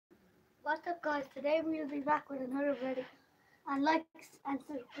What's up, guys? Today we'll be back with another video. And like and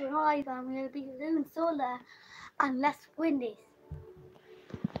subscribe, and we'll be doing solar. And let's win this.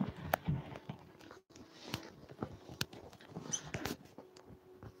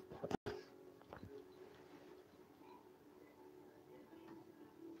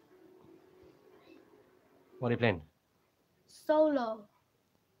 What are you playing? Solo.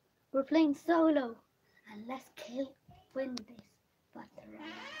 We're playing solo. And let's win this battle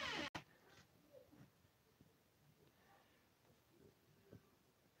royale.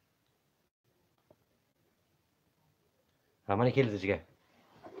 How many kills did you get?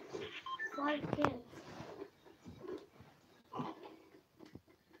 5 kills.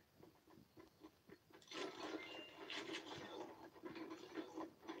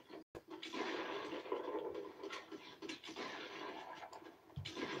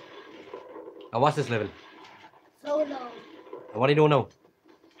 And what's this level? Solo. And what are you doing now?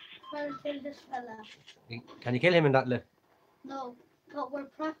 Trying to kill this fella. Can you kill him in that level? No, but we're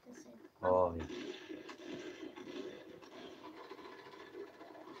practicing. Oh, yeah.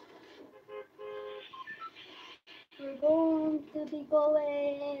 We're going to be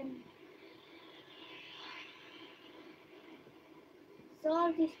going.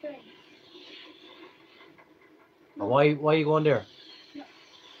 Salty Springs. And why are you going there?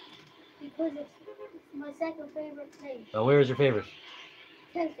 Because it's my second favorite place. And where is your favorite?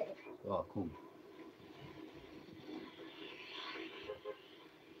 Tilted. Oh, cool.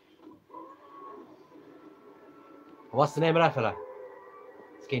 What's the name of that fella?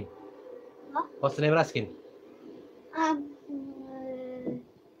 Skin. What? What's the name of that skin? Um.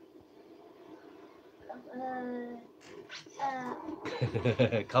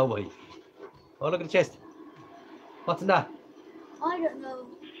 Cowboy. Oh, look at the chest. What's in that? I don't know.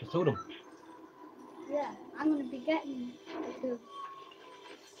 Just shoot him. Yeah, I'm gonna be getting the two.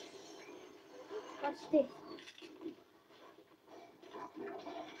 Watch this.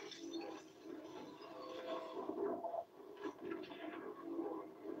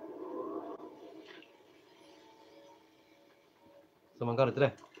 Someone got it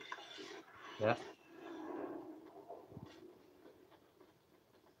today. Yeah.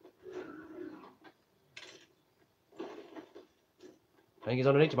 I think he's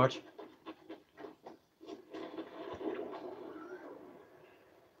underneath you, March.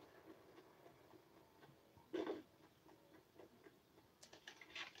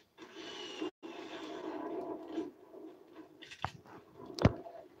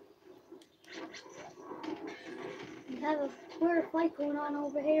 We have a weird fight going on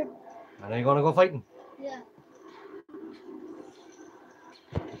over here. And are you gonna go fighting? Yeah.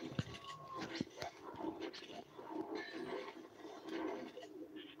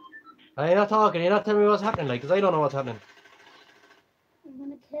 You're not talking, you're not telling me what's happening, like, because I don't know what's happening. I'm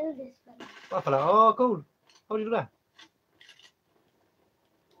gonna kill this fella. What fella? Oh, cool. How do you do that?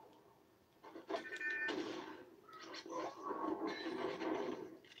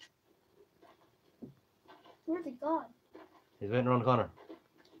 Where's he gone? He's waiting around the corner.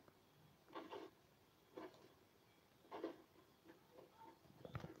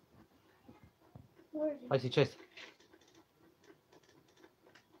 Where's he? I see chest.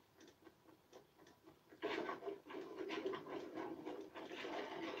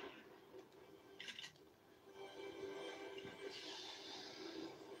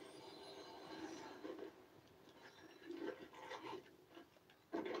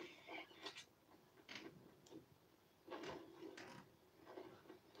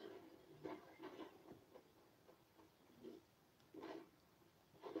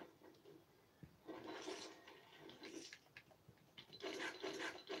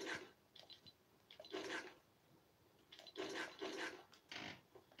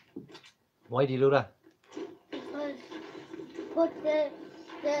 Why do you do that? Because put the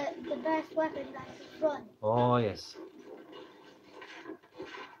best weapon at the front. Oh, yes.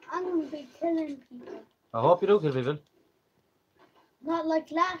 I'm gonna be killing people. I hope you do kill people. Not like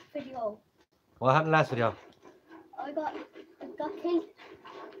last video. What happened last video? I got killed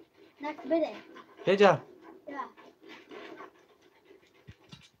next minute. Did ya? Yeah.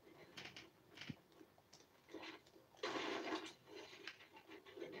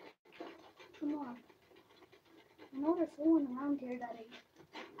 Come on. I know there's someone around here that I...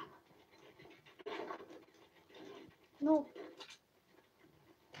 No.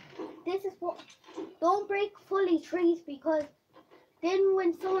 This is what... Don't break fully trees because then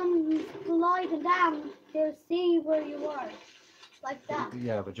when someone's sliding down, they'll see where you are. Like that.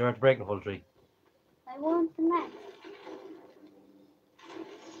 Yeah, but you aren't breaking the whole tree. I want the next.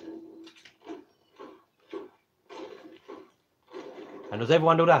 And does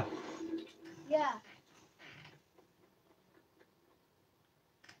everyone do that? Yeah.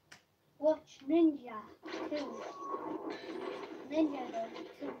 Watch Ninja too. Ninja does it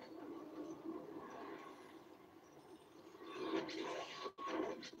too.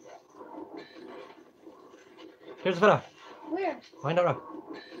 Here's the fella. Where? Behind that rock.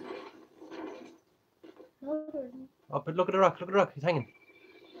 No, there isn't. Up, look at the rock. Look at the rock. He's hanging.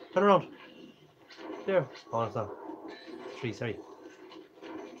 Turn around. There. Oh, it's not. Tree, sorry.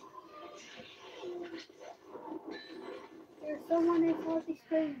 There's someone in Salty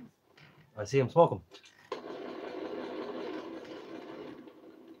Springs. I see him. Smoke him.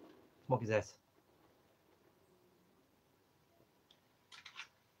 Smoke his ass.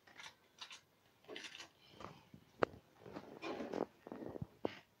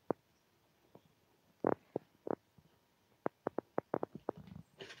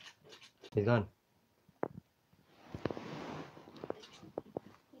 He's gone.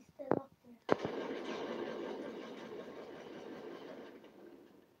 He's still up there.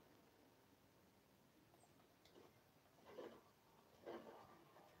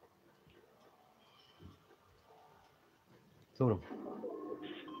 Shoot him.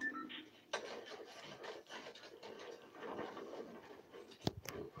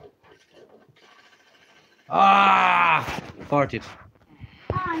 Ah! Farted.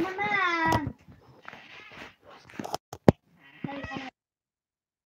 Ah, no man.